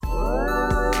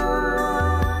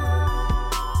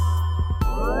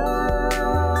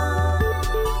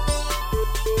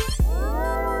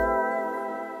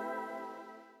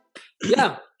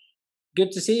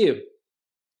Good to see you.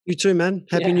 You too, man.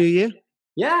 Happy New Year.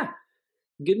 Yeah.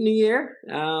 Good New Year.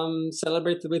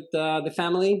 Celebrated with the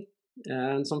family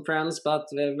and some friends, but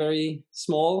very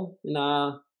small in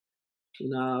a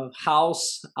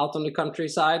house out on the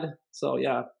countryside. So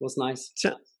yeah, it was nice.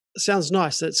 Sounds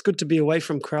nice. It's good to be away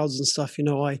from crowds and stuff. We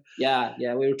were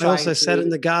trying. I also sat in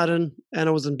the garden and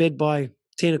I was in bed by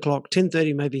 10 o'clock,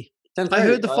 10:30 maybe. 10:30.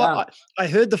 I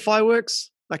heard the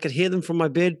fireworks. I could hear them from my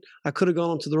bed. I could have gone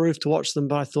onto the roof to watch them,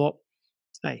 but I thought,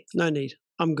 hey, no need.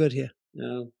 I'm good here.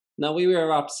 No, we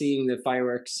were up seeing the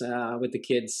fireworks with the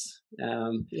kids.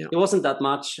 It wasn't that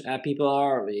much. People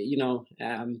are,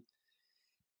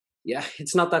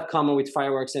 it's not that common with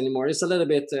fireworks anymore. It's a little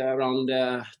bit around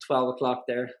 12 o'clock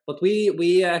there. But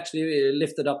we actually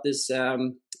lifted up this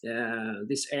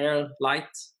this air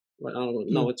light. Well, I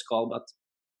don't know what it's called, but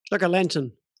like a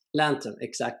lantern. Lantern,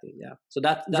 exactly. Yeah. So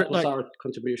that was our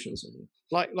contributions.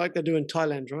 Like they do in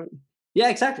Thailand, right? Yeah,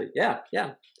 exactly. Yeah.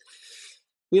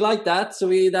 We like that, so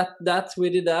we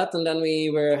did that, and then we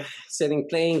were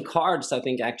playing cards. I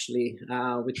think actually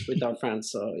with our friends.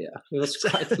 So yeah, it was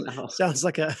quite nice. Sounds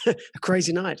like a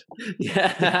crazy night.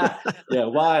 Yeah,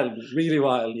 wild, really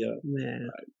wild. Yeah.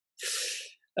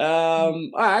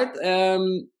 All right.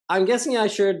 I'm guessing I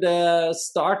should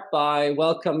start by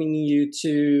welcoming you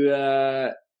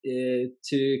to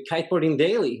Kiteboarding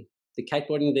Daily, the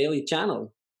Kiteboarding Daily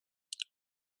channel.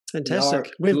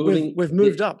 Fantastic. We've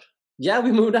moved up. Yeah,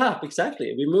 we moved up,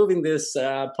 exactly. We're moving this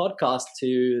podcast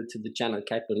to the channel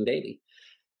Kiteboarding Daily.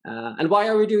 And why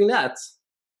are we doing that?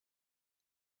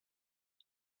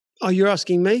 Oh, you're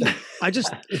asking me? I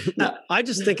just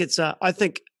think it's I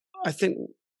think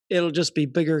it'll just be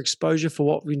bigger exposure for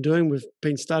what we've been doing. We've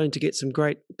been starting to get some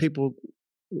great people,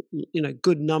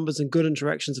 good numbers and good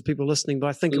interactions of people listening, but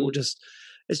I think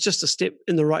it's just a step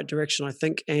in the right direction, I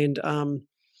think. And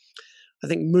I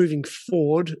think moving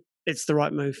forward, it's the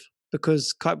right move.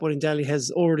 Because Kiteboarding Daily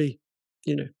has already,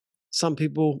 some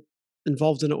people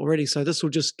involved in it already. So this will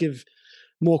just give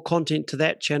more content to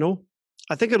that channel.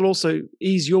 I think it'll also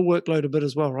ease your workload a bit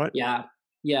as well, right? Yeah,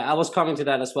 I was coming to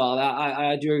that as well.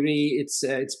 I do agree.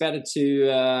 It's better to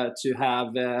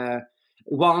have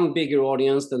one bigger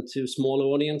audience than two smaller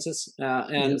audiences.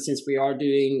 Since we are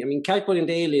doing, Kiteboarding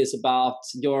Daily is about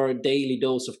your daily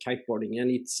dose of kiteboarding, and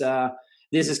it's.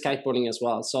 This is kiteboarding as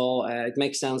well, so it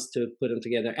makes sense to put them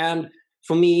together. And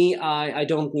for me, I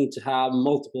don't need to have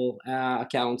multiple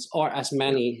accounts or as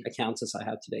many accounts as I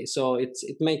have today. So it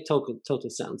made total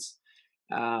sense.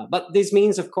 But this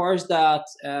means, of course, that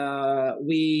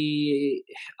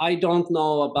I don't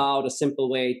know about a simple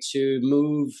way to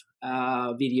move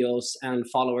videos and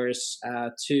followers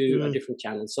to a different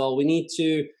channel. So we need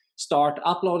to start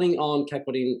uploading on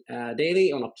Kiteboarding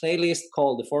Daily on a playlist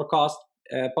called the Forecast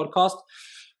podcast,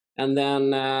 and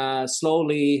then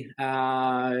slowly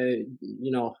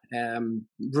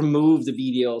remove the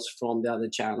videos from the other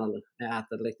channel at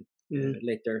the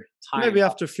later time. Maybe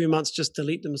after a few months, just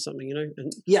delete them or something,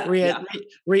 and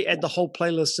re-add the whole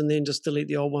playlist and then just delete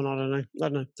the old one. I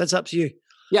don't know. That's up to you.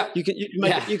 Yeah, you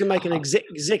can make an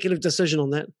executive decision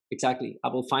on that. Exactly. I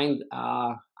will find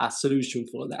a solution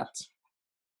for that.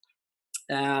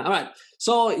 All right.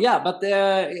 So but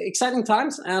exciting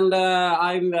times, and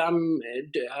I've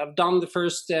done the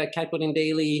first Kiteboarding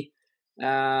Daily,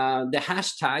 the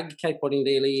hashtag Kiteboarding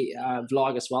Daily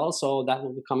vlog as well. So that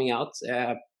will be coming out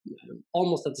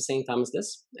almost at the same time as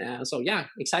this.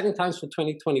 Exciting times for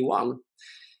 2021.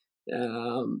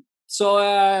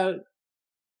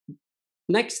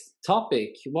 Next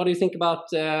topic. What do you think about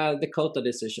the KOTA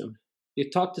decision? You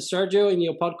talked to Sergio in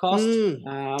your podcast.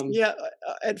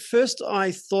 At first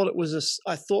I thought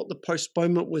the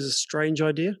postponement was a strange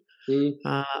idea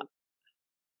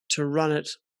to run it.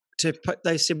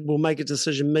 They said we'll make a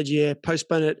decision mid-year,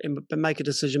 postpone it, and make a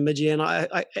decision mid-year. And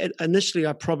I initially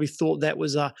probably thought that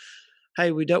was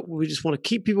hey, we just want to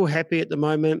keep people happy at the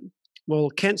moment. We'll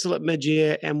cancel it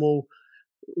mid-year and we'll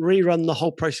rerun the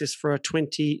whole process for a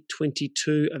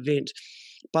 2022 event.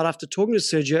 But after talking to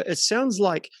Sergio, it sounds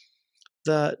like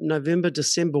the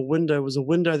November-December window was a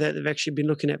window that they've actually been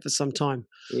looking at for some time.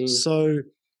 So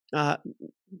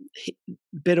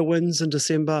better winds in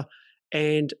December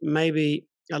and maybe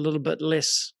a little bit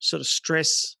less sort of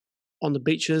stress on the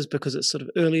beaches because it's sort of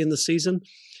early in the season.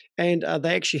 And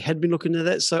they actually had been looking at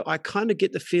that. So I kind of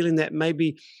get the feeling that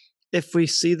maybe if we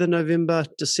see the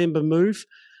November-December move,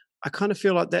 I kind of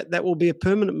feel like that will be a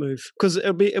permanent move, because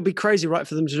it'll be crazy, right,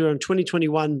 for them to do it in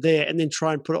 2021 there and then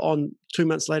try and put it on 2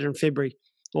 months later in February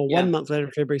or 1 month later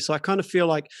in February. So I kind of feel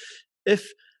like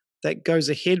if that goes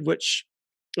ahead, which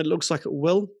it looks like it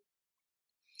will,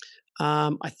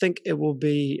 I think it will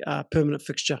be a permanent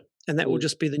fixture and that will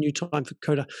just be the new time for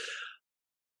KOTA.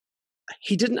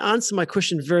 He didn't answer my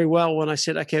question very well when I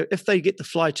said, okay, if they get the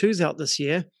Fly 2s out this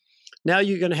year, now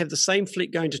you're going to have the same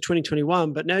fleet going to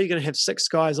 2021, but now you're going to have 6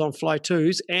 guys on Fly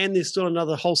 2s, and there's still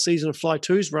another whole season of Fly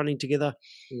 2s running together.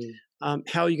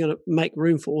 How are you going to make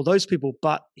room for all those people?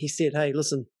 But he said, hey,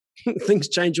 listen, things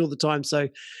change all the time. So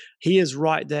he is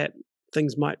right that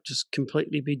things might just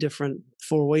completely be different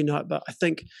for all we know. But I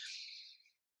think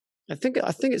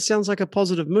it sounds like a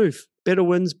positive move. Better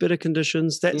winds, better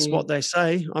conditions. That's what they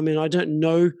say. I mean, I don't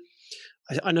know.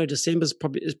 I know December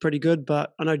is pretty good,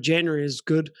 but I know January is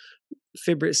good.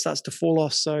 February it starts to fall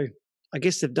off. So I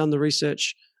guess they've done the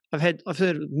research. I've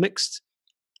heard mixed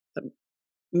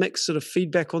sort of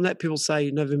feedback on that. People say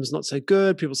November's not so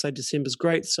good. People say December's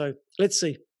great. So let's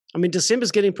see. I mean,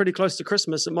 December's getting pretty close to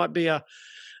Christmas. It might be an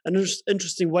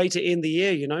interesting way to end the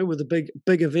year, with a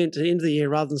big event to end the year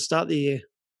rather than start the year.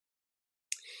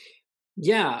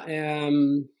 Yeah,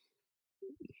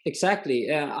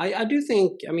 exactly. I do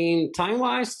think, I mean,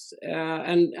 time-wise,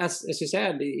 and as you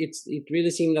said, it really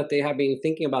seemed that they have been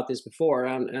thinking about this before,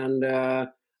 and I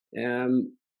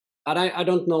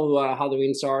don't know how the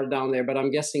winds are down there, but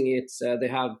I'm guessing it's they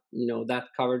have that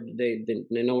covered. They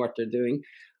know what they're doing.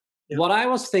 Yeah. What I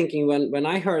was thinking when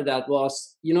I heard that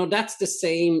was, that's the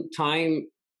same time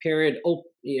period,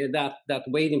 that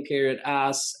waiting period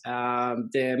as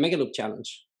the Megaloop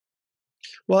Challenge.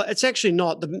 Well, it's actually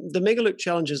not. The Megaloop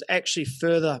Challenge is actually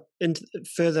further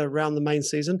around the main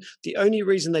season. The only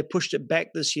reason they pushed it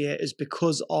back this year is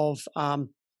because of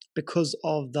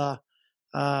the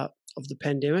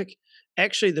pandemic.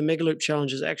 Actually, the Megaloop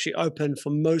Challenge is actually open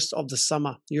for most of the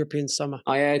summer, European summer.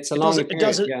 Oh yeah, it's a longer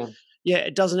period.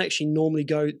 It doesn't actually normally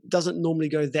go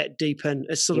that deep in.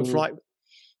 It's sort of like,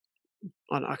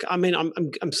 I mean,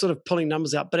 I'm sort of pulling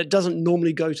numbers out, but it doesn't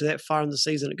normally go to that far in the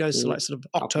season. It goes to like sort of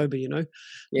October,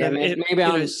 Yeah,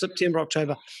 maybe September,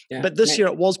 October. Yeah, but this year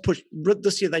it was pushed.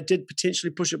 This year they did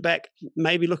potentially push it back,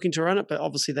 maybe looking to run it, but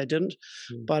obviously they didn't.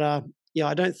 But I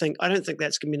don't think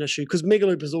that's going to be an issue because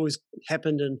Megaloop has always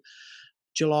happened in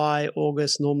July,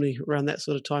 August, normally around that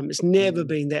sort of time. It's never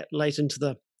been that late into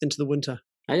the winter.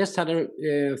 I just had a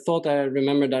thought. I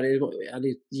remember that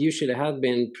it usually had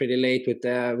been pretty late with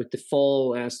the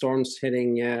fall storms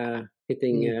hitting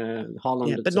Holland.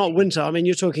 Yeah, but not winter. I mean,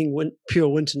 you're talking pure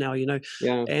winter now,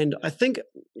 Yeah. And I think,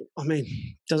 I mean,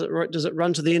 does it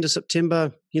run to the end of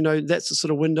September? That's the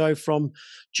sort of window from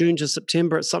June to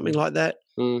September. It's something like that.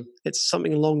 It's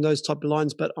something along those type of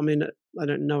lines. But I mean, I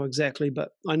don't know exactly,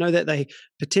 but I know that they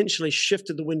potentially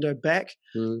shifted the window back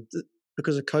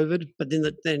because of COVID, but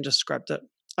then just scrapped it.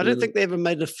 I don't think they ever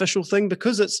made an official thing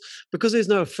because there's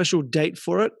no official date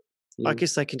for it. I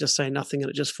guess they can just say nothing and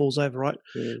it just falls over, right?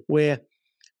 Where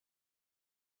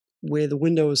the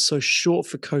window is so short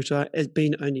for KOTA, it's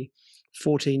been only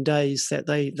 14 days that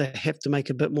they have to make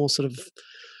a bit more sort of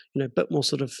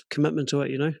commitment to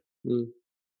it,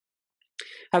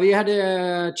 Have you had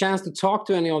a chance to talk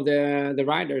to any of the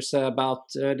riders about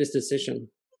this decision?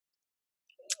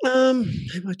 Have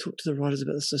I talked to the riders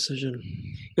about this decision?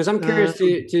 Because I'm curious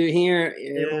to hear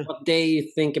what they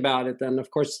think about it, and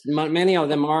of course, many of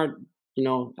them are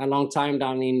a long time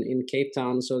down in Cape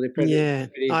Town, so they're pretty. Yeah,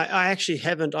 I actually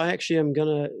haven't. I actually am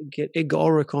gonna get Edgar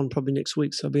Ulrich on probably next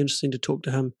week, so it'll be interesting to talk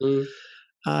to him.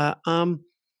 I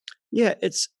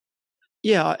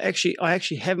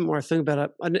actually haven't more I think about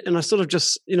it. And I sort of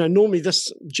just, normally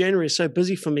this January is so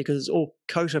busy for me because it's all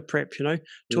KOTA prep,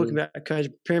 talking about KOTA,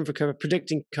 preparing for KOTA,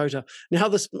 predicting KOTA. Now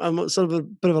I'm sort of a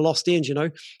bit of a lost end,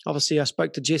 Obviously, I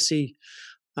spoke to Jesse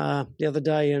the other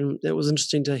day and it was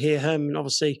interesting to hear him. And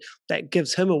obviously, that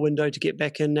gives him a window to get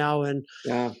back in now.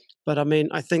 But I mean,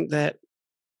 I think that,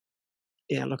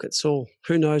 look, it's all,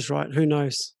 who knows, right? Who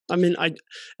knows? I mean,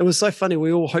 it was so funny.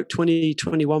 We all hoped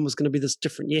 2021 was going to be this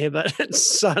different year, but it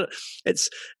started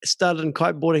in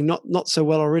kiteboarding not so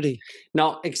well already.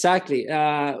 No, exactly.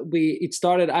 It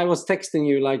started. I was texting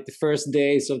you like the first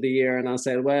days of the year, and I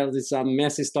said, "Well, this is a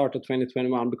messy start of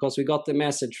 2021 because we got the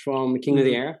message from King of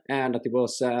the Air and that it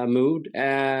was moved.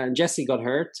 Jesse got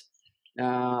hurt,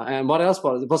 and what else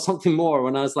was it? It was something more.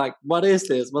 When I was like, "What is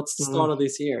this? What's the start of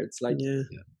this year?" It's like,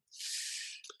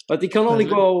 But it can only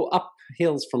go up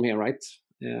hills from here, right?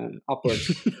 Upwards.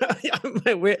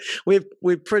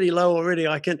 we're pretty low already.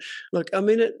 I can look. I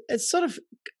mean, it's sort of,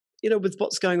 with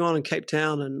what's going on in Cape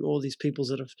Town and all these people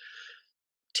sort of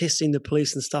testing the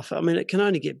police and stuff. I mean, it can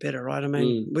only get better, right? I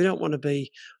mean, we don't want to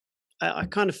be. I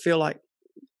kind of feel like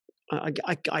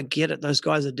I get it. Those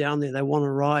guys are down there. They want to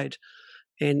ride,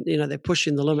 and they're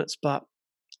pushing the limits. But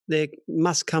there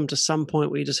must come to some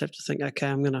point where you just have to think, okay,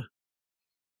 I'm gonna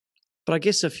But I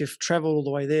guess if you've traveled all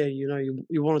the way there, you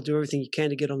want to do everything you can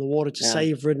to get on the water to say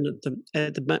you've ridden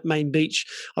at the main beach.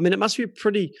 I mean, it must be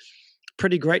pretty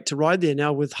great to ride there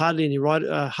now with hardly any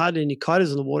kiters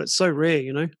on the water. It's so rare,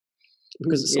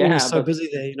 because it's always so busy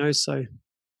there, so.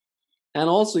 And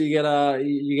also you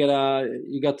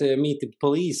got to meet the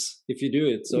police if you do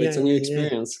it. So it's a new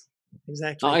experience.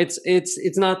 Exactly.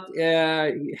 It's not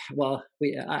well.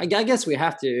 I guess we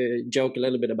have to joke a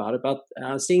little bit about it, but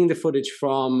seeing the footage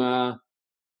from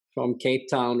Cape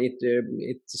Town,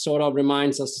 it sort of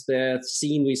reminds us the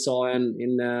scene we saw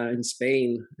in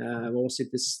Spain. What was it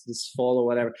this fall or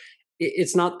whatever?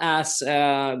 It's not as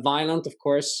violent, of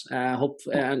course.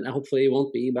 And hopefully it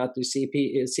won't be. But we see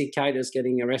kiters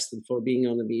getting arrested for being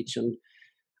on the beach, and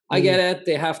I get it.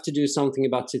 They have to do something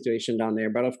about the situation down there.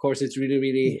 But of course, it's really,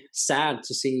 really sad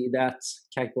to see that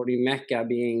kiteboarding Mecca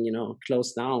being,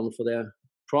 closed down for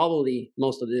probably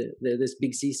most of this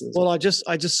big season. Well, I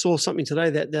just saw something today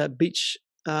that the beach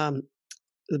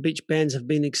bans have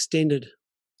been extended.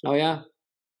 Oh yeah.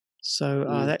 So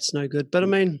that's no good. But I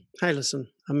mean, hey, listen.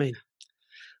 I mean,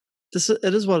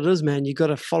 it is what it is, man. You got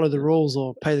to follow the rules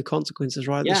or pay the consequences,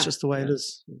 right? That's just the way it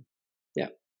is. Yeah.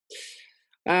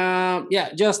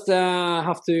 Just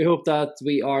have to hope that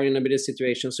we are in a better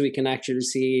situation so we can actually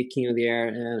see King of the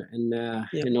Air in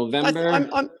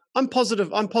November. I'm positive.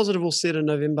 We'll see it in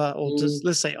November, or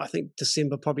let's say I think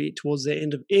December, probably towards the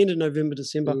end of November,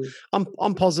 December.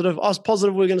 I'm positive. I was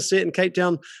positive we are going to see it in Cape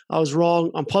Town. I was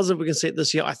wrong. I'm positive we're going to see it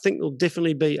this year. I think it'll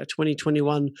definitely be a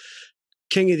 2021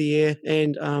 King of the Air,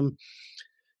 and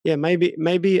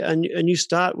maybe a new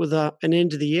start with an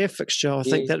end of the year fixture. I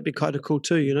think that'd be kind of cool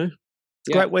too.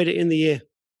 Great way to end the year.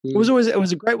 It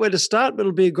was a great way to start, but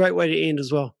it'll be a great way to end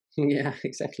as well. Yeah,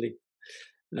 exactly.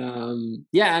 And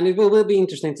it will be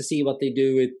interesting to see what they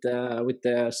do with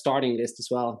the starting list as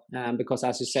well, because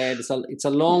as you said, it's a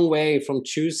long way from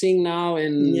choosing now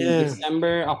in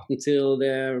December up until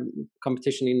the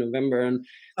competition in November. And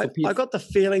I got the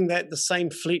feeling that the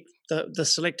same fleet, the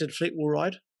selected fleet, will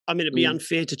ride. I mean, it'd be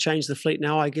unfair to change the fleet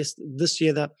now. I guess this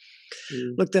year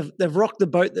look, they've rocked the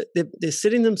boat. They're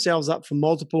setting themselves up for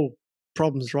multiple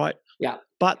problems, right? Yeah.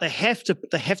 But they have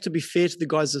to be fair to the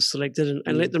guys they've selected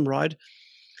and let them ride.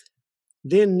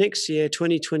 Then next year,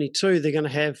 2022, they're going to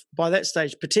have, by that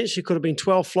stage, potentially could have been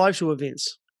 12 fly-through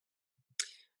events.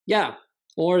 Yeah.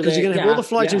 Or because you're going to have all the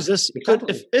fly-throughs this year.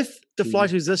 Exactly. If the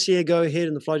fly-throughs this year go ahead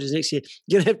and the fly-throughs next year,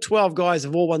 you're going to have 12 guys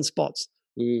have all won spots.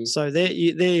 So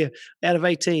they're out of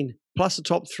 18 plus the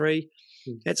top 3.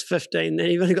 That's 15. Then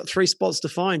you've only got 3 spots to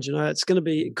find.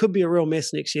 It could be a real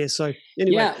mess next year. So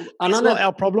anyway, it's not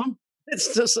our problem.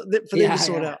 It's just for them to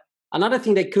sort out. Another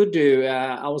thing they could do,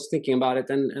 I was thinking about it,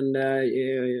 and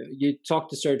you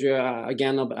talked to Sergio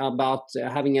again about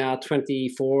having a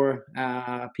 24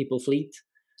 people fleet.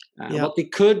 What they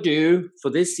could do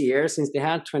for this year, since they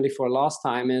had 24 last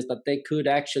time, is that they could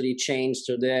actually change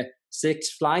to the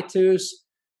 6 fly-twos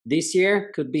this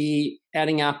year. Could be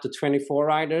adding up to 24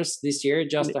 riders this year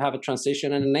just to have a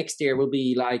transition, and the next year will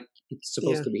be like it's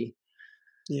supposed to be.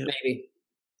 Maybe.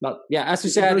 But as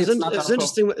you said, it's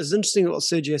interesting. It's interesting what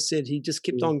Sergio said. He just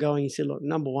kept on going. He said, "Look,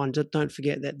 number one, don't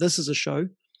forget that this is a show.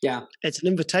 Yeah, it's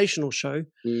an invitational show,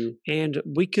 and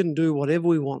we can do whatever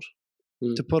we want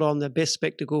to put on the best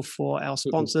spectacle for our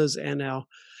sponsors and our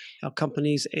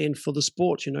companies and for the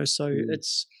sport. So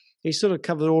he sort of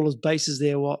covered all his bases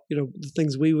there. The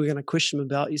things we were going to question him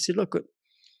about. He said, "Look,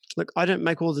 I don't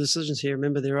make all the decisions here.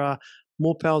 Remember, there are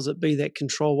more powers that be that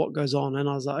control what goes on." And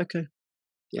I was like, "Okay,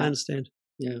 I understand."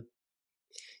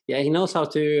 Yeah, he knows how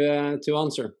to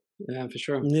answer, for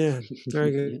sure. Yeah, very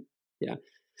good. Yeah.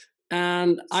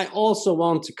 And I also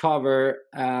want to cover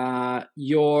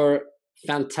your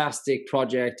fantastic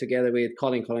project together with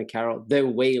Colin Carroll, the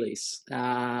Whaleys.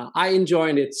 I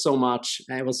enjoyed it so much.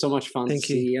 It was so much fun to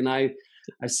see. And I've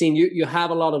seen you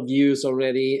have a lot of views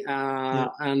already.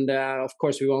 And of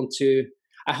course we want to,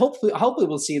 I hope we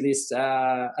will see this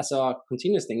as a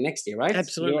continuous thing next year, right?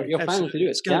 Absolutely. You're planning to do it.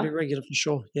 It's going to be regular for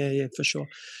sure. Yeah, for sure.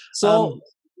 So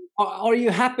are you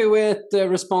happy with the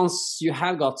response you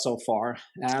have got so far?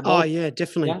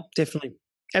 Definitely.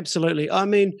 Absolutely. I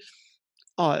mean,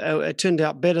 it turned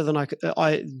out better than I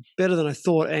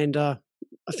thought. And I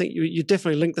think you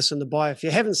definitely link this in the bio. If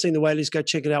you haven't seen the Whaleys, go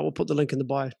check it out. We'll put the link in the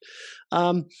bio.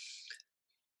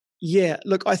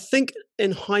 Look, I think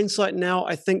in hindsight now,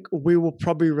 I think we will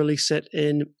probably release it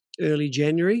in early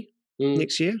January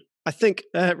next year. I think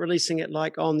releasing it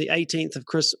like on the 18th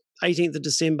of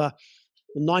December,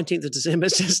 19th of December,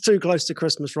 it's just too close to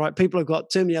Christmas, right? People have got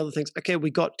too many other things. Okay,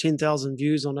 we got 10,000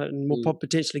 views on it and we'll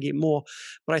potentially get more.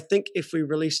 But I think if we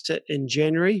released it in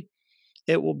January,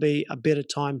 it will be a better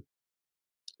time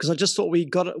because I just thought we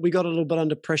got a little bit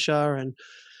under pressure, and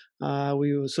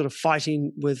we were sort of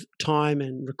fighting with time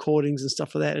and recordings and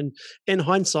stuff like that. And in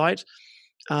hindsight,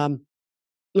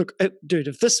 look, dude,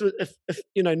 if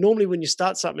normally when you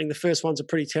start something, the first ones are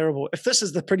pretty terrible. If this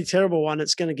is the pretty terrible one,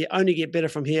 it's going to only get better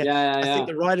from here. I think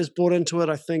the riders bought into it.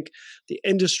 I think the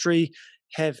industry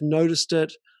have noticed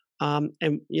it. And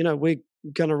we're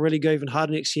going to really go even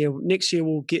harder next year. Next year,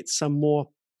 we'll get some more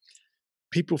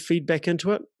people feedback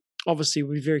into it. Obviously,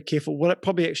 we'll be very careful. We'll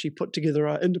probably actually put together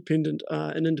an independent,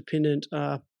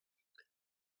 I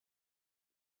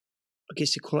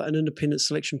guess you call it an independent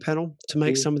selection panel to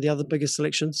make some of the other bigger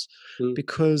selections,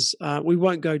 because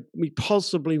we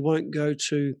possibly won't go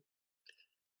to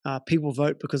people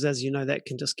vote, because as you know, that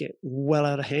can just get well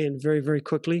out of hand very, very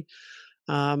quickly.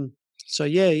 So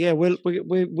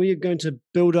we're going to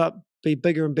build up, be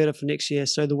bigger and better for next year.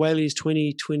 So the Whaley's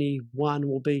 2021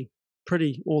 will be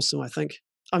pretty awesome, I think.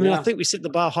 I think we set the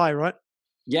bar high, right?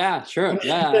 Yeah, sure.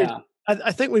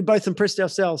 I think we both impressed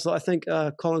ourselves. So I think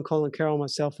Colin, Carol, and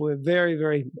myself were very,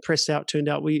 very impressed how it turned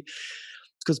out.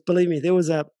 Because believe me, there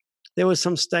was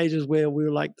some stages where we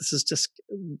were like,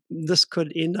 this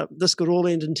could all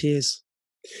end in tears.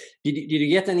 Did you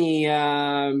get any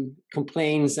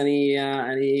complaints,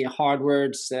 any hard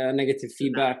words, negative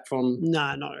feedback from?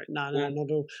 No, not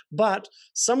at all. But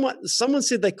someone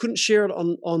said they couldn't share it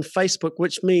on Facebook,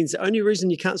 which means the only reason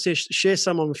you can't share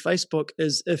someone on Facebook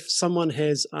is if someone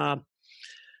has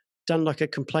done like a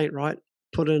complaint, right?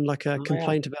 Put in like a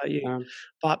complaint about you.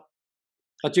 But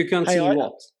you can't see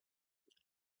what?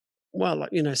 Well, like,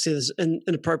 say there's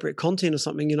inappropriate content or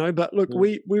something, But look,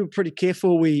 we were pretty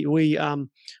careful. We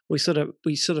sort of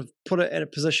put it at a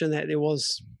position that there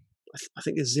was, I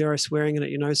think there's zero swearing in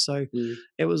it, So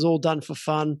it was all done for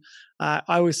fun.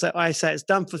 I say it's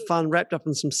done for fun, wrapped up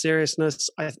in some seriousness.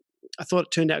 I thought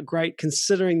it turned out great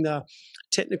considering the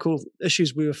technical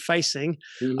issues we were facing.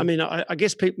 I mean, I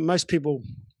guess most people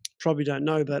probably don't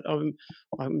know, but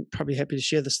I'm probably happy to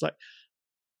share this. Like,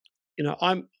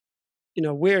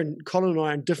 Colin and I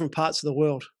are in different parts of the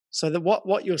world. So that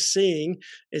what you're seeing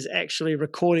is actually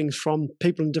recordings from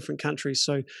people in different countries.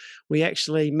 So we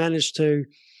actually managed to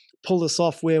pull this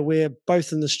off where we're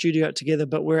both in the studio together,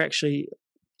 but we're actually,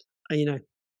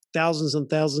 thousands and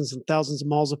thousands and thousands of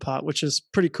miles apart, which is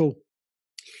pretty cool.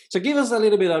 So give us a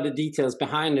little bit of the details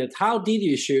behind it. How did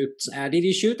you shoot? Did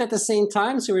you shoot at the same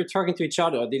time, so we were talking to each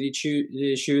other? Or did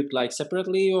you shoot like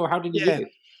separately, or how did you do it?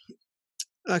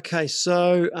 Okay,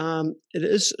 so it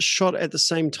is shot at the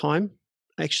same time.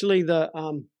 Actually,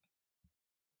 the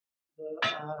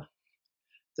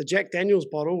Jack Daniels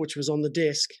bottle, which was on the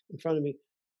desk in front of me,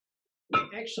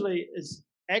 actually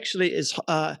is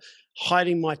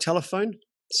hiding my telephone.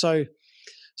 So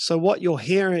what you're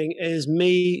hearing is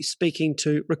me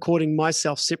recording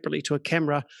myself separately to a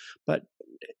camera, but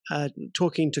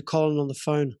talking to Colin on the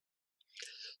phone.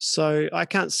 So I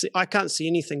can't see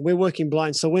anything. We're working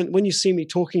blind. So when you see me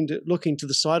looking to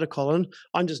the side of Colin,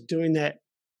 I'm just doing that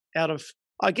out of,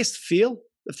 I guess, feel,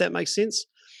 if that makes sense.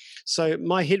 So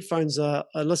my headphones are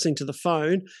listening to the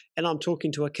phone, and I'm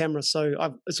talking to a camera. So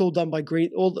it's all done by green.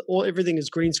 Everything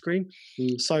is green screen.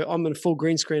 So I'm in full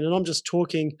green screen, and I'm just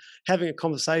talking, having a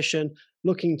conversation,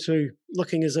 looking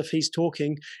as if he's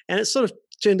talking, and it sort of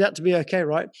turned out to be okay,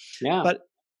 right? Yeah. But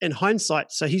in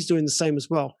hindsight, so he's doing the same as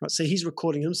well, right? So he's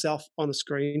recording himself on a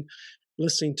screen,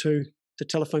 listening to the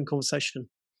telephone conversation.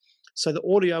 So the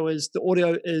audio is,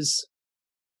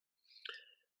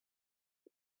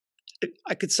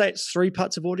 I could say it's 3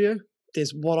 parts of audio.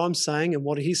 There's what I'm saying and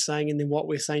what he's saying, and then what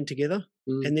we're saying together.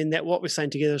 And then that what we're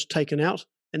saying together is taken out,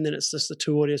 and then it's just the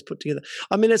 2 audios put together.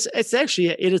 I mean, it's actually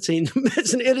an editing.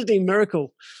 It's an editing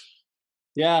miracle.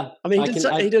 Yeah. I mean,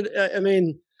 he did. I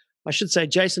mean, I should say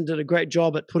Jason did a great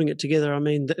job at putting it together. I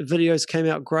mean, the videos came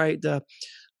out great.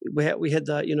 We had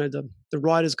the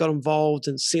writers got involved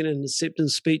and sent in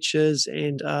acceptance speeches,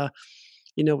 and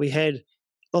we had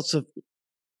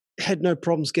no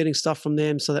problems getting stuff from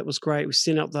them, so that was great. We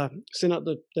sent out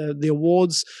the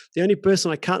awards. The only person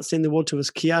I can't send the award to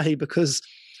is Kiahi, because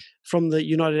from the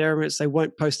United Arab Emirates they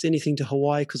won't post anything to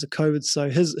Hawaii because of COVID. So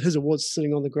his award's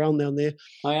sitting on the ground down there.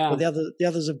 Oh yeah. But the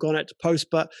others have gone out to post,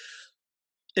 but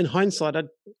in hindsight, I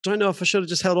don't know if I should have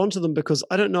just held on to them, because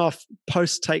I don't know if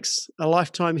post takes a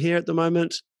lifetime here at the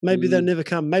moment. Maybe they'll never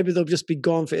come. Maybe they'll just be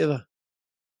gone forever.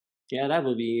 Yeah, that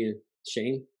would be a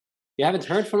shame. You haven't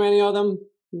heard from any of them?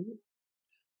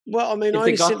 Well, I mean, I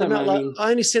only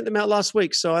sent them out last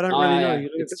week, so I don't really know.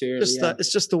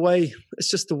 It's just the way.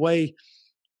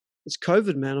 It's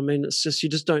COVID, man. I mean, it's just, you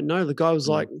just don't know. The guy was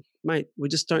like, "Mate, we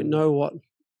just don't know what."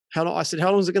 I said,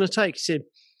 "How long is it going to take?" He said,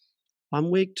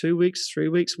 1 week, 2 weeks, 3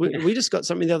 weeks. We just got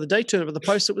something the other day turned up with the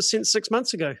post that was sent 6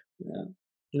 months ago. Yeah.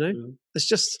 You know, it's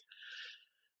just,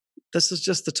 this is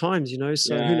just the times, you know,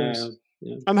 so who knows?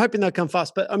 Yeah. I'm hoping they'll come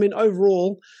fast. But I mean,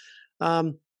 overall,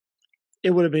 it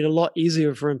would have been a lot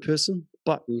easier for in person,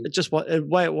 but it just the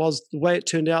way it was, the way it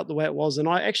turned out, the way it was. And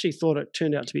I actually thought it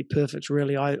turned out to be perfect,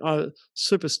 really. I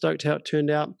super stoked how it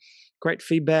turned out. Great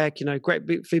feedback, you know, great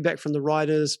feedback from the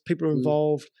riders, people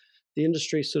involved. The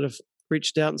industry sort of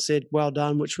reached out and said, well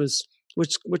done, which was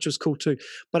cool too.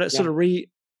 But it sort of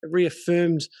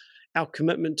reaffirmed our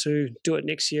commitment to do it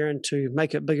next year and to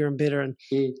make it bigger and better and,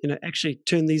 you know, actually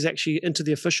turn these into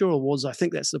the official awards. I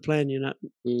think that's the plan, you know,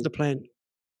 the plan.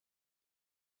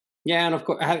 Yeah, and of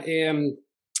course, the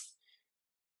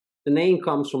name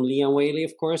comes from Liam Whaley,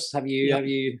 of course. Have you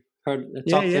heard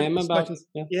talk to him about it?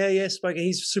 Yeah, spoken.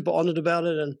 He's super honored about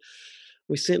it, and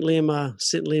we sent Liam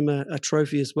a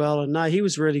trophy as well. And no, he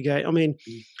was really great. I mean,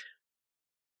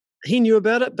 he knew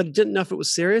about it, but he didn't know if it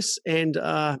was serious. And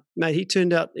mate, he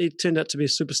turned out to be a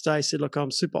superstar. He said, "Look,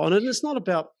 I'm super honored." And it's not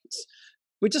about.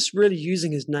 We're just really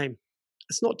using his name.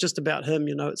 It's not just about him,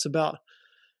 you know. It's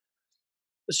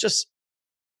just.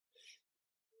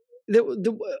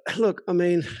 Look, I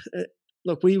mean,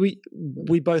 we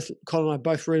both, Colin and I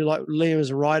both really like Liam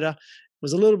as a rider. There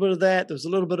was a little bit of that. There was a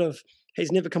little bit of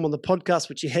he's never come on the podcast,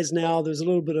 which he has now. There's a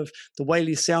little bit of the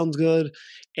Whaley sounds good.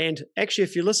 And actually,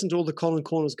 if you listen to all the Colin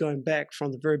Corners going back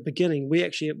from the very beginning,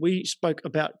 we spoke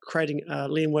about creating a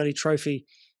Liam Whaley trophy.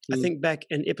 I think back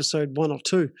in episode 1 or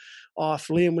 2. If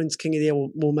Liam wins King of the Air,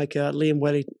 we'll make a Liam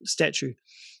Whaley statue.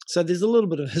 So there's a little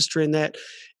bit of history in that.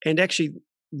 And actually,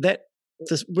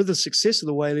 with the success of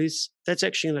the Whaleys, that's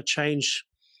actually going to change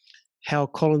how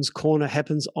Colin's Corner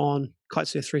happens on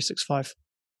Kitesurf 365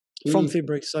 from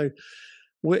February. So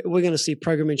we're going to see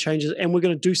programming changes, and we're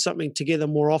going to do something together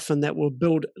more often that will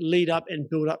lead up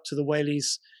to the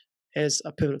Whaleys as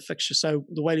a permanent fixture. So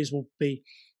the Whaleys will be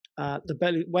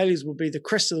the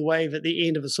crest of the wave at the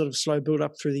end of a sort of slow build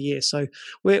up through the year. So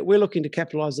we're looking to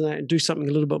capitalize on that and do something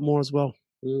a little bit more as well.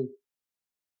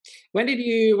 When did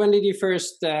you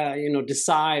first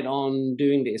decide on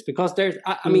doing this? Because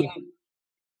I mean,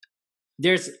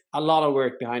 there's a lot of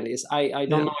work behind this. I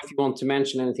don't know if you want to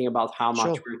mention anything about how much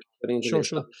work you put into this.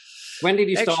 Sure. When did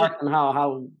you start, and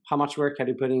how much work have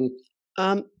you put in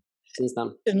since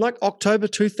then? In like October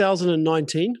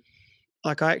 2019,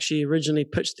 like I actually originally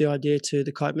pitched the idea to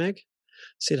the Kite Mag.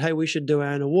 Said, hey, we should do our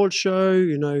own award show.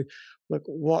 You know, like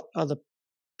what other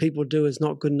people do is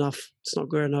not good enough. It's not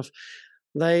good enough.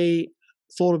 They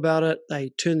thought about it.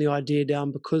 They turned the idea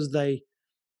down because they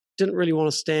didn't really want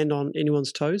to stand on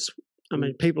anyone's toes. I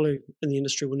mean, people who in the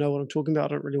industry will know what I'm talking about.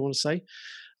 I don't really want to say.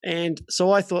 And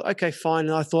so I thought, okay, fine.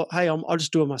 And I thought, hey, I'll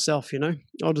just do it myself, you know.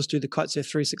 I'll just do the Kitesurf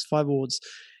 365 awards.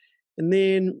 And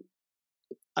then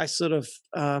I sort of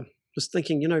was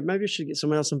thinking, you know, maybe I should get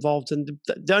someone else involved. And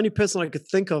the only person I could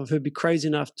think of who'd be crazy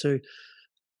enough to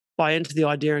buy into the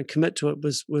idea and commit to it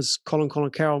was Colin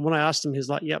Carroll. And when I asked him, he's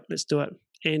like, yep, let's do it.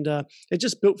 And it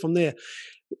just built from there.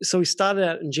 So we started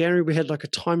out in January. We had like a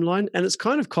timeline, and it's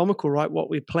kind of comical, right? What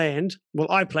we planned.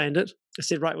 Well, I planned it. I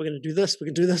said, right, we're going to do this. We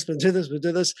can do this. We'll do this. We'll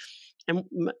do this. And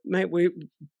mate,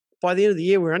 by the end of the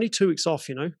year, we're only 2 weeks off.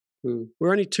 You know,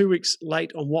 we're only 2 weeks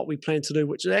late on what we planned to do,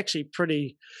 which is actually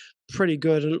pretty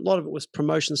good. And a lot of it was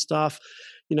promotion stuff.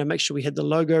 You know, make sure we had the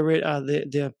logo ready,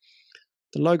 the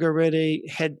logo ready.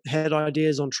 Had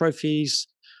ideas on trophies.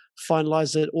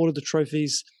 Finalized it. Ordered the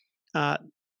trophies.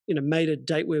 You know, made a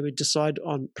date where we decide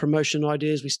on promotion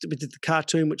ideas. We did the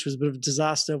cartoon, which was a bit of a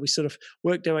disaster. We sort of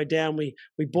worked our way down. We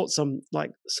bought some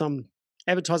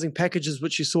advertising packages,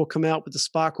 which you saw come out with the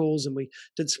sparkles, and we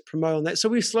did some promo on that. So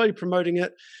we were slowly promoting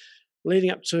it,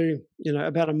 leading up to, you know,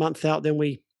 about a month out. Then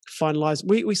we finalized.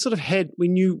 We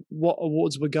knew what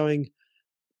awards were going.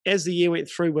 As the year went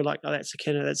through, we're like, oh, that's a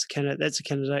candidate, that's a candidate, that's a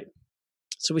candidate.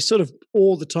 So we sort of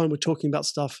all the time we're talking about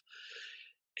stuff,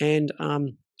 and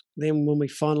then when we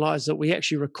finalized it, we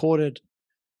actually recorded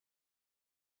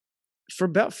for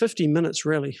about 50 minutes,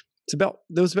 really. There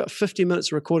was about 50 minutes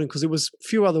of recording because there was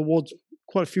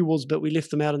quite a few awards, but we left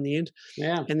them out in the end.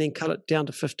 Yeah. And then cut it down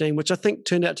to 15, which I think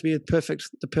turned out to be the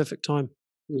perfect time.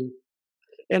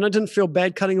 And I didn't feel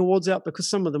bad cutting awards out because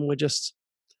some of them were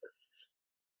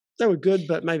they were good,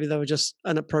 but maybe they were just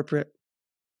inappropriate.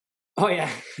 Oh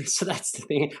yeah, so that's the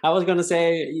thing. I was gonna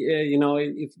say, you know,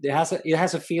 if it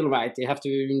has to feel right. You have to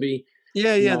even be,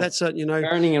 that's it. You know,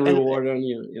 earning a reward on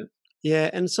you. Yeah,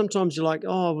 and sometimes you're like,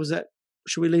 oh,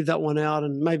 should we leave that one out?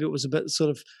 And maybe it was a bit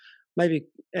maybe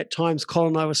at times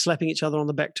Colin and I were slapping each other on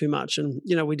the back too much, and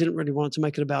you know, we didn't really want it to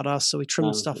make it about us, so we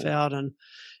trimmed stuff out, and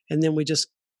then we just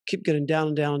kept getting down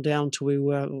and down and down until we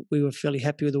were fairly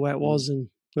happy with the way it was, and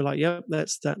we're like, yeah,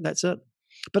 that's it.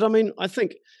 But I mean, I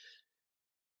think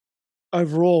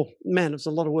overall, man, it was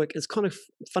a lot of work. It's kind of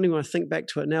funny when I think back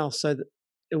to it now. So that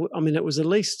it was at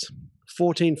least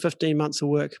 14, 15 months of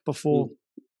work before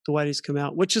the Whaleys come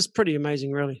out, which is pretty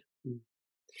amazing, really.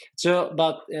 So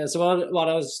what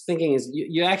I was thinking is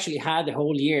you actually had the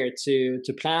whole year to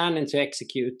plan and to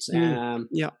execute.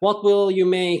 What will you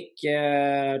make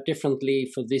differently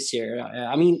for this year?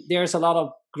 I mean, there's a lot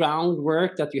of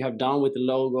groundwork that you have done with the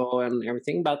logo and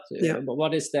everything, but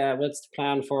what's the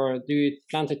plan for? Do you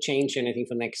plan to change anything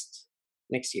for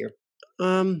next year?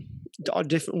 I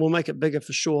definitely will make it bigger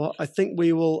for sure. I think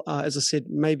we will, as I said,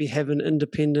 maybe have an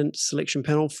independent selection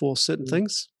panel for certain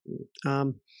things.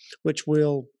 Which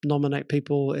we'll nominate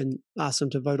people and ask them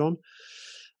to vote on.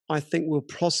 I think we'll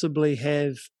possibly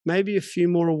have maybe a few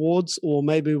more awards, or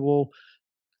maybe we'll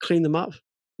clean them up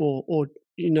or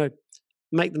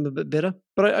make them a bit better.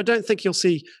 But I don't think you'll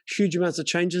see huge amounts of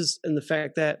changes in the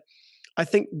fact that I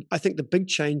think the big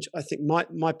change, I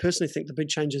personally think the big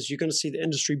change is you're going to see the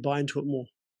industry buy into it more.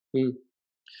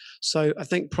 So I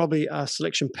think probably our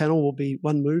selection panel will be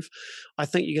one move. I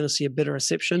think you're going to see a better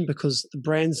reception because the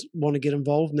brands want to get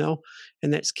involved now,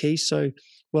 and that's key. So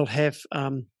we'll have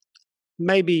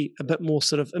maybe a bit more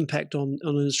sort of impact on the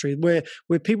industry where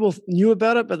people knew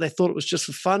about it, but they thought it was just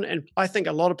for fun. And I think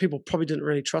a lot of people probably didn't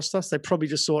really trust us. They probably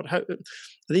just thought, are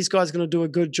these guys going to do a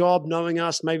good job knowing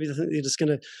us? Maybe they think they're just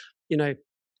going to,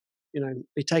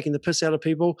 be taking the piss out of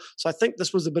people. So I think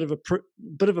this was a bit of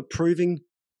a proving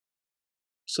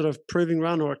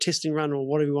run or a testing run or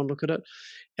whatever you want to look at it.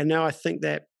 And now I think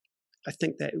that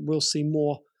we'll see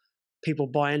more people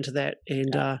buy into that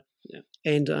and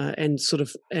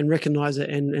recognize it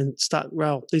and start,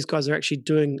 well, these guys are actually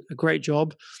doing a great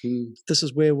job. This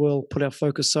is where we'll put our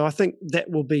focus. So I think that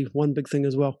will be one big thing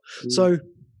as well. So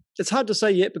it's hard to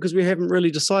say yet because we haven't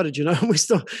really decided, we're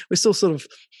still sort of,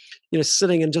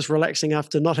 sitting and just relaxing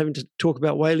after not having to talk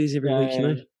about Whaleys every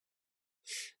week,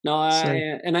 No,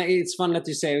 it's fun that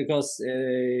you say because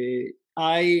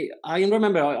I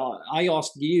remember I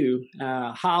asked you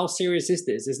how serious is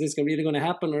this? Is this really going to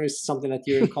happen, or is it something that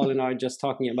you and Colin are just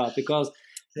talking about? Because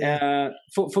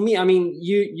for me, I mean,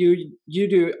 you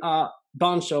do a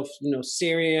bunch of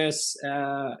serious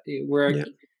work,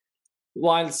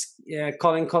 whilst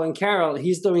Colin Carroll,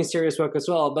 he's doing serious work as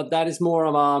well, but that is more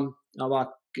of a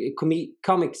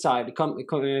comic side,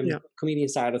 comedian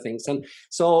side of things. And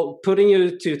so putting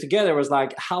you two together was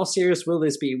like, how serious will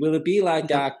this be? Will it be like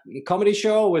a comedy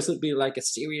show, or will it be like a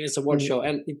serious award show?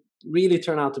 And it really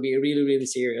turned out to be really, really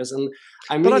serious. And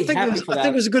I'm really happy for that. I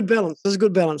think it was a good balance. It was a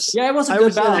good balance. Yeah, it was a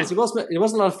good balance. It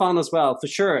was a lot of fun as well, for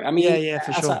sure. I mean,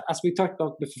 for sure. As we talked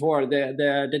about before,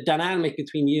 the dynamic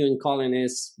between you and Colin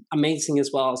is amazing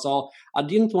as well. So I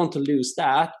didn't want to lose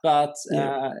that, but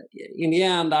in the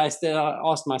end, I still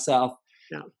asked myself,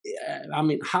 I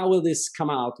mean, how will this come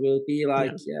out? Will it be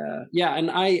like, and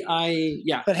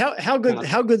But how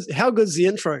good's the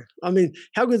intro? I mean,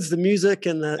 how good's the music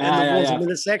and the voice? I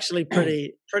mean, it's actually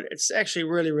it's actually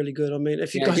really, really good. I mean,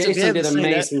 if you guys did an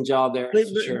amazing job there.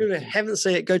 Haven't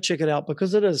seen it, go check it out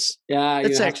because it is. I'm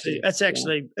going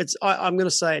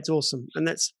to say it's awesome, and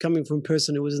that's coming from a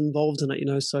person who was involved in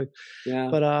it. So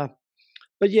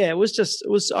but yeah, it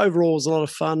was overall a lot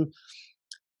of fun.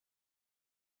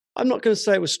 I'm not going to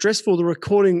say it was stressful. The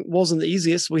recording wasn't the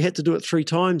easiest. We had to do it 3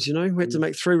 times, We had to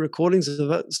make 3 recordings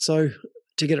of it to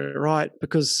get it right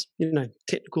because,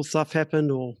 technical stuff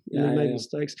happened or made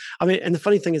mistakes. I mean, and the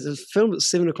funny thing is it was filmed at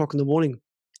 7:00 in the morning.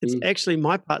 It's actually,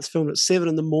 my part's filmed at 7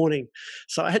 in the morning.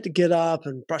 So I had to get up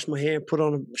and brush my hair, put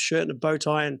on a shirt and a bow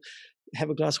tie and have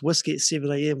a glass of whiskey at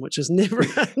 7 a.m., which is never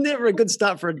a good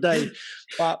start for a day.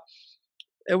 But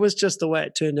it was just the way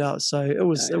it turned out. So it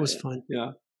was fun.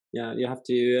 Yeah, you have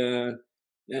to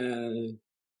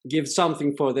give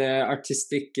something for the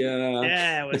artistic.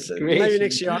 Maybe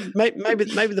next year.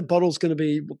 Maybe the bottle's going to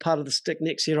be part of the stick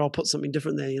next year. I'll put something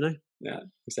different there. Yeah,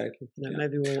 exactly.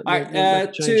 Maybe we'll. All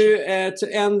right. To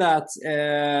end that,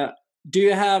 do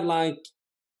you have like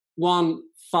one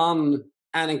fun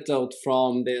anecdote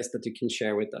from this that you can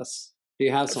share with us? Do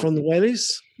you have something from the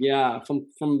Whaleys? Yeah, from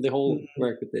the whole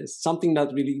work with this. Something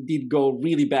that really did go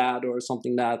really bad, or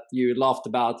something that you laughed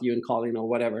about, you and Colin, or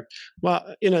whatever.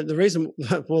 Well, the reason.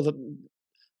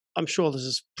 I'm sure this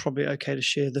is probably okay to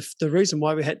share. The reason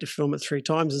why we had to film it 3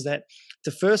 times is that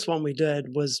the first one we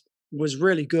did was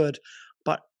really good,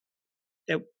 but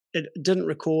it didn't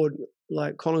record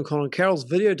like Colin Carroll's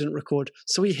video didn't record.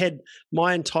 So he had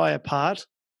my entire part,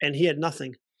 and he had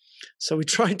nothing. So we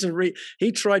tried to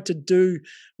he tried to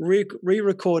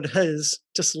re-record his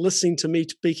just listening to me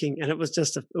speaking, and it was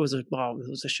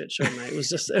a shit show, mate. It was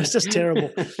just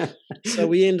terrible. So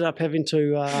we ended up having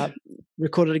to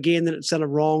record it again. Then it sounded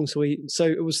wrong. So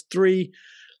it was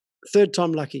third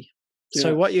time lucky.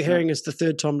 So what you're hearing is the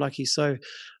third time lucky. So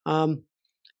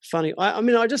funny. I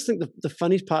mean, I just think the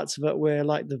funny parts of it were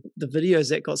like the videos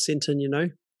that got sent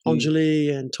in.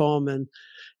 Anjali and Tom, and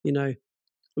I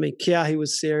mean, Kiahi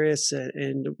was serious,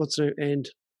 and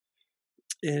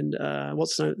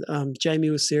Jamie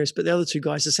was serious, but the other two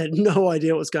guys just had no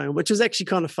idea what was going on, which was actually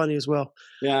kind of funny as well.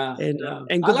 Yeah, and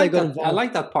good they got involved. I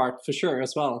like that part for sure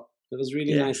as well. It was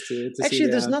really nice to actually see.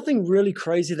 There's nothing really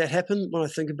crazy that happened when I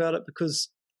think about it, because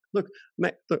look,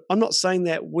 Matt, I'm not saying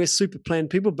that we're super planned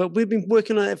people, but we've been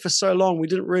working on it for so long. We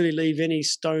didn't really leave any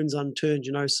stones unturned,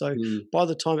 So by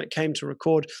the time it came to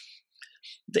record,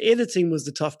 the editing was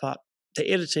the tough part. The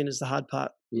editing is the hard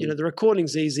part. The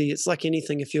recording's easy. It's like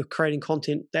anything. If you're creating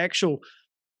content, the actual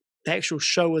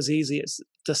show is easy. It's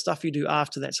the stuff you do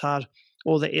after that's hard.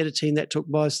 Or the editing that took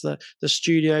both the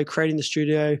studio, creating the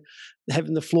studio,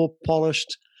 having the floor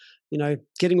polished,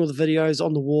 getting all the videos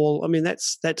on the wall. I mean, that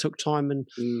took time,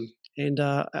 and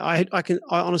I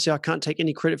honestly can't take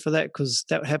any credit for that, because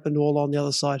that happened all on the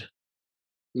other side.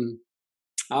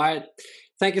 All right.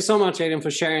 Thank you so much, Aidan, for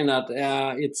sharing that.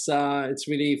 It's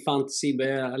really fun to see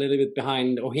a little bit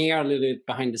behind, or hear a little bit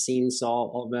behind the scenes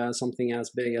of something as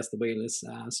big as the whale is.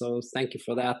 So thank you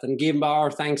for that, and give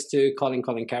our thanks to Colin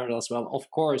Carroll as well, of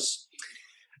course.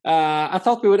 I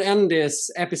thought we would end this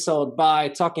episode by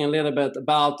talking a little bit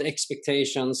about the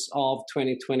expectations of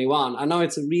 2021. I know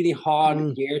it's a really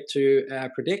hard year to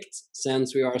predict,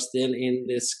 since we are still in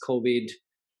this COVID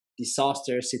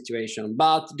disaster situation.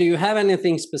 But do you have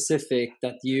anything specific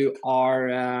that you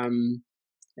are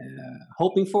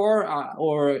hoping for,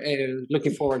 or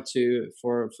looking forward to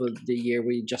for the year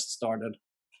we just started?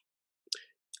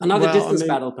 Another distance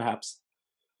battle, perhaps?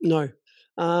 No.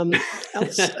 Outside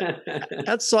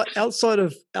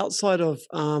of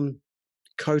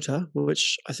KOTA,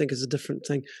 which I think is a different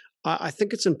thing, I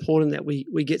think it's important that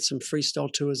we get some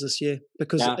freestyle tours this year,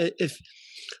 because if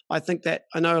I think that,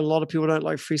 I know a lot of people don't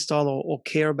like freestyle or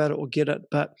care about it or get it,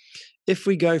 but if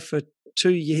we go for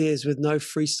 2 years with no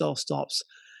freestyle stops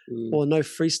or no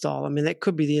freestyle, I mean, that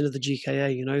could be the end of the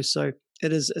GKA, so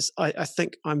it is. I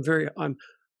think I'm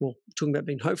talking about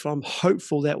being hopeful. I'm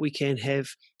hopeful that we can have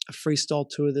a freestyle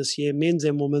tour this year, men's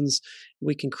and women's.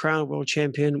 We can crown a world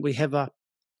champion. We have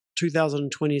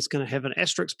 2020 is going to have an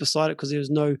asterisk beside it, because there was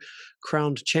no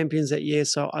crowned champions that year.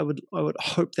 So I would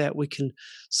hope that we can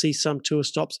see some tour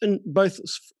stops in both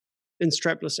in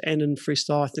strapless and in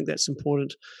freestyle. I think that's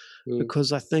important,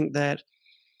 because I think that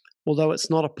although it's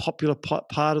not a popular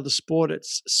part of the sport,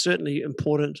 it's certainly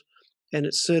important, and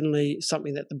it's certainly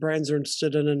something that the brands are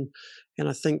interested in, and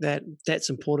I think that that's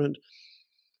important.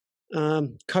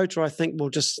 KOTA, I think, will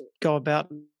just go about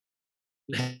and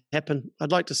happen.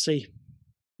 I'd like to see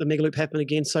the mega loop happen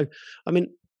again. So, I mean,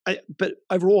 but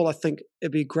overall, I think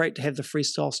it'd be great to have the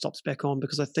freestyle stops back on,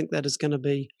 because I think that is going to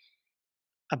be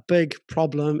a big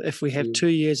problem if we have 2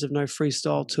 years of no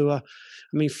freestyle tour. I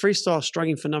mean, freestyle is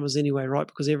struggling for numbers anyway, right?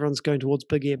 Because everyone's going towards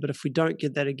big air. But if we don't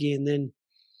get that again, then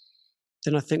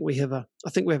I think we have a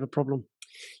problem.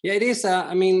 Yeah, it is.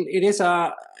 It is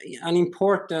an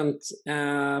important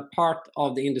part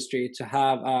of the industry to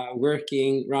have a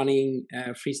running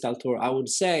freestyle tour, I would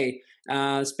say.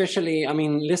 Especially,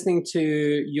 listening to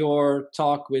your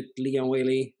talk with Leon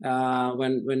Whaley,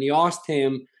 when you asked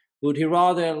him, would he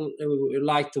rather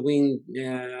like to win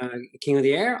King of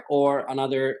the Air or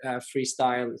another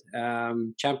freestyle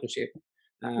championship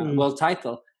world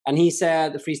title? And he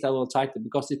said the freestyle world title,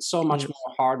 because it's so much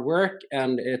more hard work,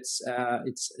 and it's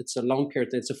a long period.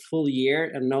 It's a full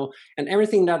year, and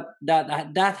everything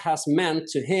that has meant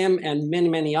to him and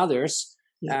many others.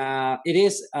 It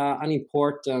is an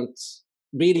important,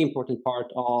 really important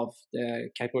part of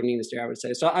the kiteboarding industry, I would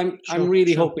say. So I'm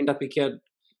really hoping that we could,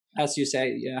 as you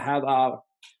say, have a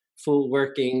full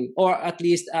working, or at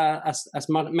least as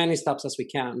many stops as we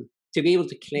can, to be able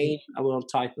to claim a world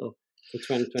title.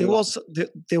 There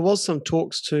was some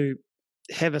talks to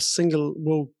have a single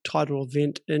world title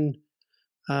event in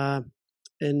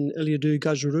Iliadu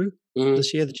Gajuru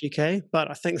this year, the GK. But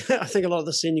I think a lot of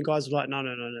the senior guys were like, no,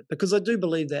 because I do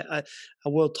believe that a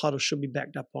world title should be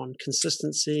backed up on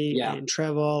consistency and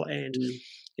travel, and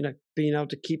being able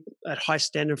to keep at high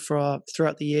standard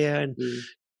throughout the year, and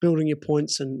building your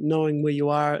points and knowing where you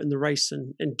are in the race,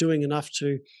 and doing enough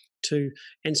to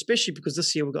and especially because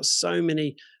this year we've got so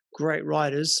many great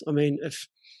riders. I mean, if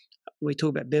we talk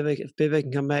about Bebe. If Bebe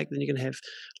can come back, then you're going to have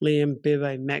Liam,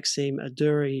 Bebe, Maxime,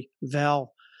 Aduri,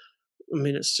 Val. I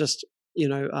mean, it's just,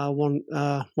 Juan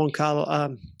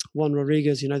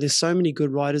Rodriguez. There's so many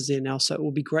good riders there now. So it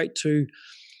will be great to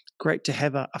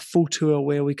have a full tour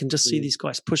where we can just see these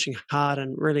guys pushing hard,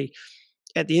 and really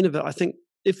at the end of it, I think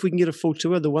if we can get a full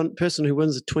tour, the one person who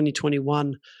wins the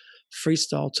 2021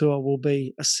 freestyle tour will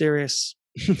be a serious,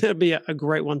 that'd be a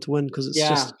great one to win, because it's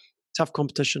just tough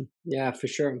competition. Yeah, for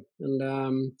sure. And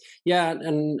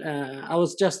I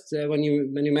was just when you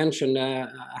mentioned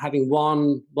having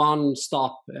one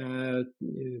stop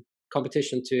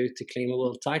competition to claim a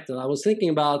world title, I was thinking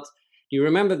about, you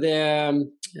remember the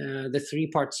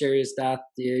 3-part series that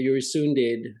Yuri Soon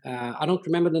did? I don't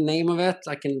remember the name of it.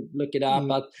 I can look it up,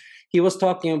 but he was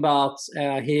talking about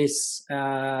his,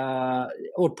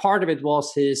 or part of it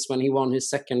was when he won his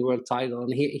second world title,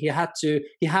 and he had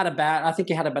a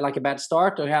bad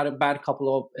start, or he had a bad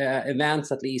couple of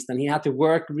events at least, and he had to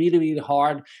work really, really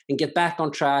hard and get back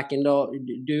on track and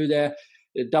do the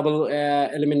double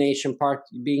elimination part,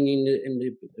 being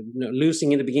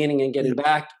losing in the beginning and getting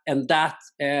back, and that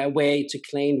way to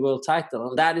claim world title.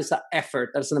 And that is an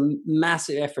effort. That's a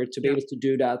massive effort to be able to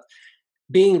do that.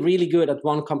 Being really good at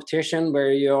one competition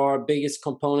where your biggest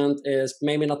component is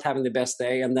maybe not having the best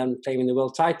day, and then claiming the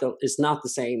world title is not the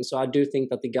same. So I do think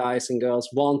that the guys and girls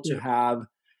want to have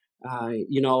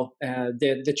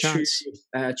the true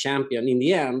champion in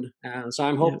the end. So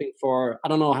I'm hoping for, I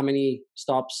don't know how many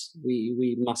stops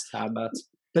we must have,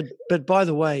 but by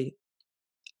the way,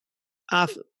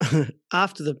 after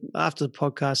the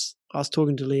podcast, I was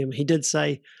talking to Liam. He did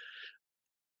say,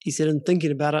 he said, in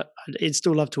thinking about it, I'd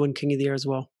still love to win King of the Year as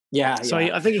well. Yeah. So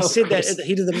I think he said that at the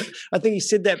heat of the. I think he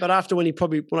said that, but after when I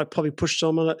probably pushed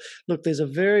him on it. Look, there's a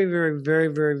very, very, very,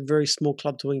 very, very small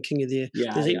club to win King of the Year.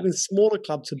 There's an even smaller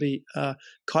club to be a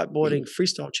kiteboarding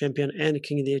freestyle champion and a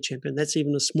King of the Year champion. That's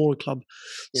even a smaller club.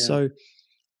 Yeah. So,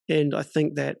 and I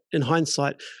think that in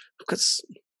hindsight,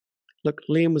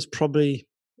 Liam was probably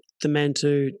the man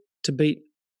to beat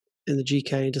in the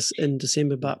GK in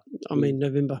December, but I mean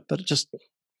November. But just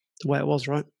the way it was,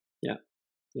 right?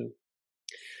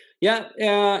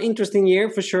 Interesting year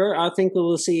for sure. I think we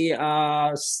will see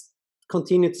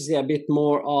continue to see a bit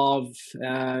more of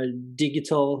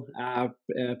digital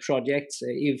projects,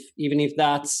 even if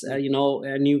that's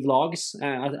new vlogs.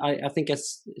 I think I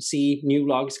see new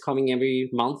vlogs coming every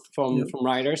month from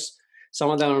riders. Some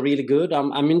of them are really good.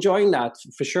 I'm enjoying that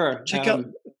for sure.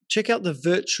 Check out the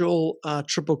virtual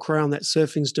Triple Crown that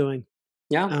surfing's doing.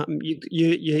 Yeah,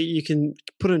 you can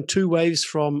put in 2 waves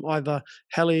from either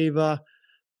Haleiwa,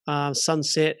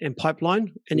 Sunset, and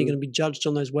Pipeline, and you're going to be judged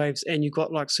on those waves, and you've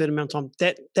got like a certain amount of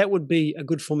time. That would be a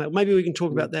good format. Maybe we can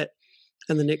talk about that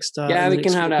in the next. We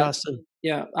can have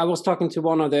that. I was talking to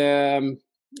one of the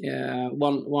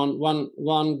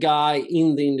one guy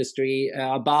in the industry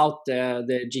about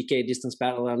the GK distance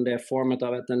battle and the format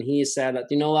of it, and he said that,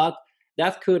 you know what,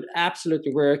 that could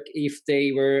absolutely work if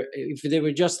they were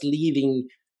just leaving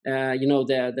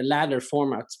the ladder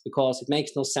format, because it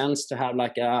makes no sense to have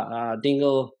like a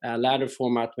dingle ladder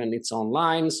format when it's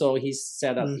online. So he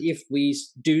said that if we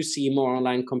do see more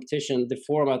online competition, the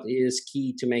format is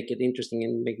key to make it interesting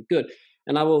and make it good.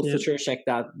 And I will for sure check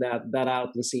that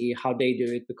out and see how they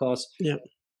do it, because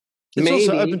it's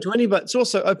also open to anybody. It's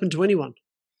also open to anyone.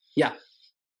 Yeah,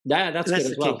 that's good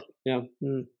as well. Yeah.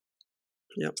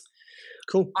 Yeah.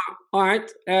 Cool. All right.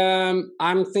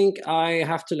 I think I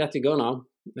have to let you go now.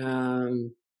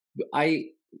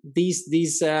 These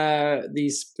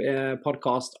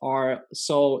podcasts are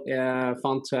so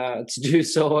fun to do.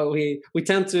 So we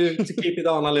tend to keep it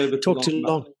on a little bit. Talk too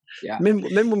long. Yeah. Remember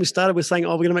when we started? We're saying,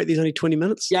 we're going to make these only 20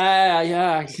 minutes.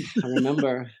 Yeah. I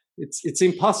remember. It's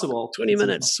impossible. 20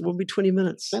 minutes. Will be 20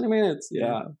 minutes. 20 minutes.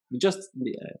 Yeah.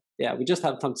 We just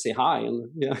have time to say hi and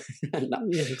Yeah,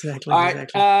 exactly. All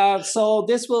right. So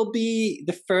this will be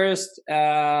the first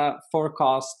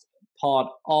Forecast Pod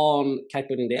on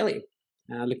Kiteboarding Daily.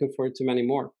 Looking forward to many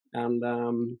more. And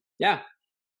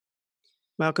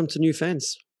welcome to new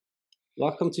fans.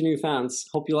 Welcome to new fans.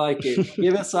 Hope you like it.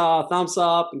 Give us a thumbs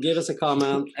up, give us a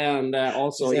comment, and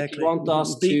also if you want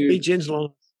us to be gentle on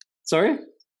us. Sorry?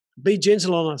 Be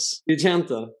gentle on us. Be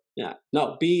gentle. Yeah.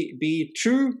 No, be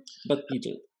true, but be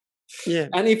gentle. Yeah.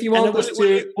 And if you want us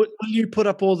to... Will you put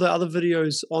up all the other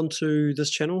videos onto this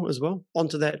channel as well?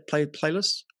 Onto that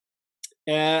playlist?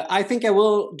 I think I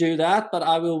will do that, but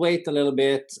I will wait a little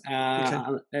bit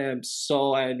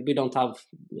so we don't have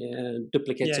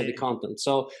duplicates of the content.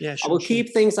 So I will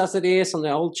keep things as it is on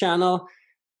the old channel.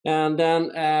 And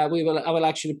then I will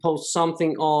actually post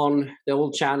something on the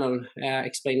old channel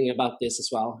explaining about this as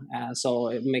well.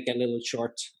 So make a little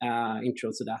short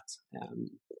intro to that.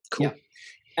 Cool. Yeah.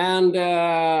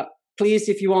 And please,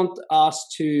 if you want us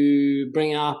to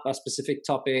bring up a specific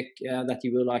topic that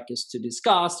you would like us to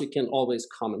discuss, you can always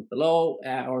comment below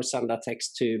or send a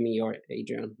text to me or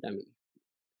Adrian. Then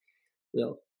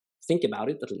we'll think about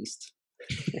it at least.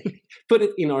 Put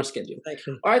it in our schedule. Thank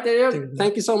you. All right, Adrian.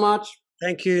 Thank you so much.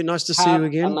 Thank you. Nice to see you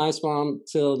again. Have a nice one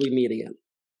till we meet again.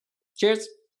 Cheers.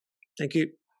 Thank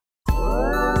you.